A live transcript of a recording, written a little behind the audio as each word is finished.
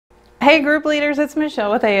Hey group leaders, it's Michelle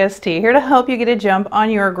with AST, here to help you get a jump on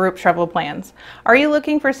your group travel plans. Are you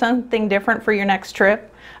looking for something different for your next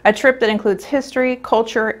trip? A trip that includes history,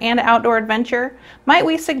 culture, and outdoor adventure? Might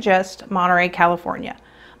we suggest Monterey, California?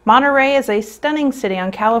 Monterey is a stunning city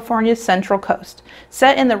on California's central coast,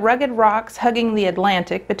 set in the rugged rocks hugging the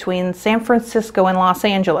Atlantic between San Francisco and Los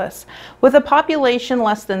Angeles. With a population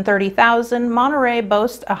less than 30,000, Monterey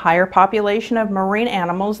boasts a higher population of marine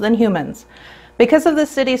animals than humans. Because of the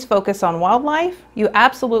city's focus on wildlife, you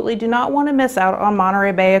absolutely do not want to miss out on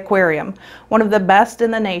Monterey Bay Aquarium, one of the best in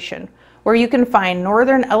the nation, where you can find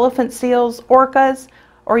northern elephant seals, orcas,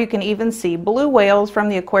 or you can even see blue whales from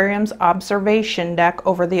the aquarium's observation deck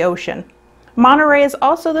over the ocean. Monterey is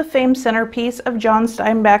also the famed centerpiece of John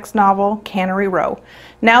Steinbeck's novel Cannery Row,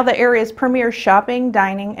 now the area's premier shopping,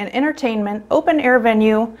 dining, and entertainment open-air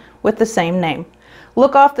venue with the same name.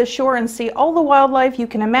 Look off the shore and see all the wildlife you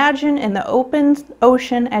can imagine in the open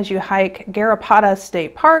ocean as you hike Garrapatas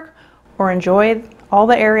State Park or enjoy all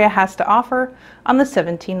the area has to offer on the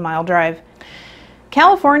 17-mile drive.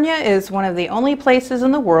 California is one of the only places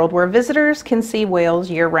in the world where visitors can see whales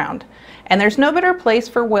year-round, and there's no better place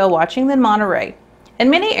for whale watching than Monterey. In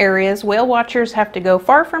many areas, whale watchers have to go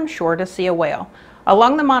far from shore to see a whale.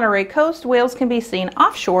 Along the Monterey coast, whales can be seen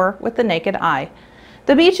offshore with the naked eye.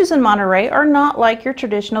 The beaches in Monterey are not like your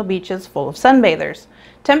traditional beaches full of sunbathers.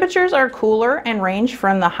 Temperatures are cooler and range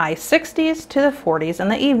from the high 60s to the 40s in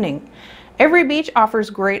the evening. Every beach offers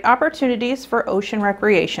great opportunities for ocean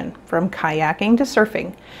recreation, from kayaking to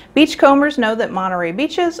surfing. Beachcombers know that Monterey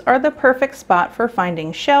beaches are the perfect spot for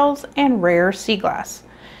finding shells and rare sea glass.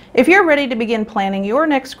 If you're ready to begin planning your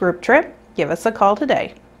next group trip, give us a call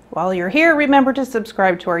today. While you're here, remember to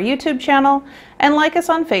subscribe to our YouTube channel and like us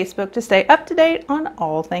on Facebook to stay up to date on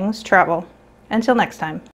all things travel. Until next time.